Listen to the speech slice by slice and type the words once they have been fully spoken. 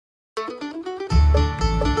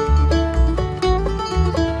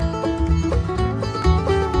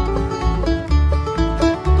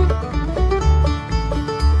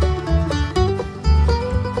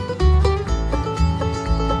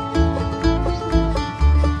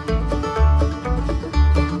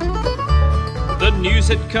news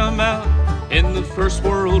had come out in the First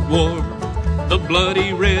World War. The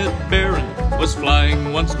bloody Red Baron was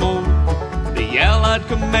flying once more. The Allied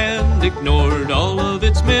command ignored all of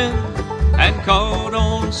its men and called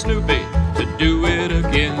on Snoopy to do it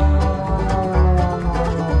again.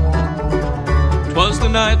 'Twas the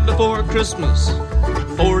night before Christmas,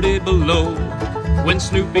 40 below, when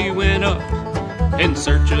Snoopy went up in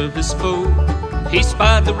search of his foe. He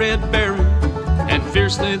spied the Red Baron, and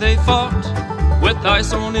fiercely they fought. With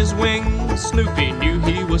ice on his wings, Snoopy knew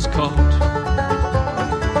he was caught.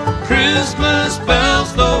 Christmas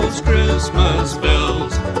bells, those Christmas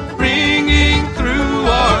bells, ringing through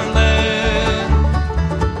our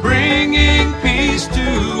land, bringing peace to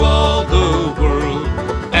all the world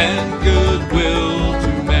and goodwill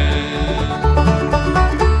to man.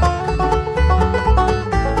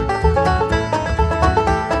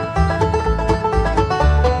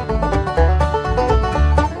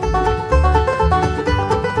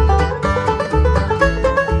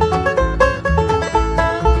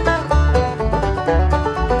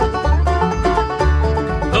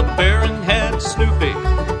 Snoopy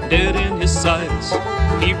dead in his sights.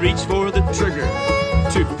 He reached for the trigger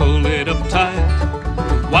to pull it up tight.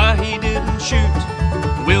 Why he didn't shoot,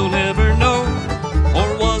 we'll never know. Or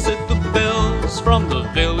was it the bells from the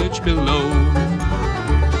village below?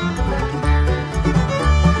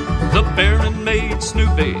 The Baron made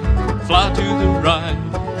Snoopy fly to the right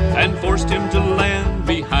and forced him to land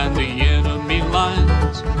behind the enemy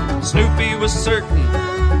lines. Snoopy was certain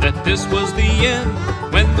that this was the end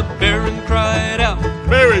when the Baron cried out,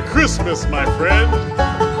 "Merry Christmas, my friend!"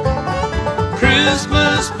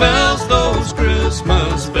 Christmas bells, those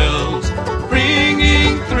Christmas bells,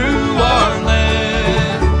 ringing through our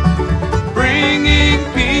land, bringing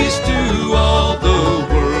peace to all the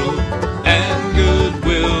world and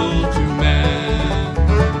goodwill to man.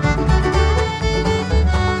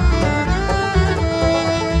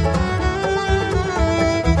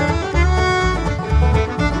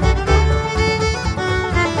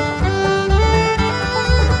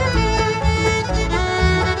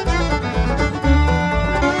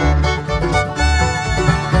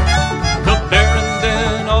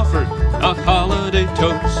 A holiday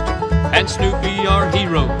toast, and Snoopy, our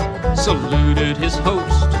hero, saluted his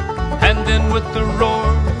host. And then with the roar,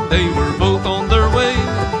 they were both on their way,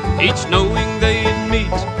 each knowing they'd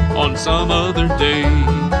meet on some other day.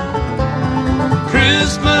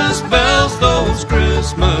 Christmas bells, those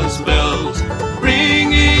Christmas bells,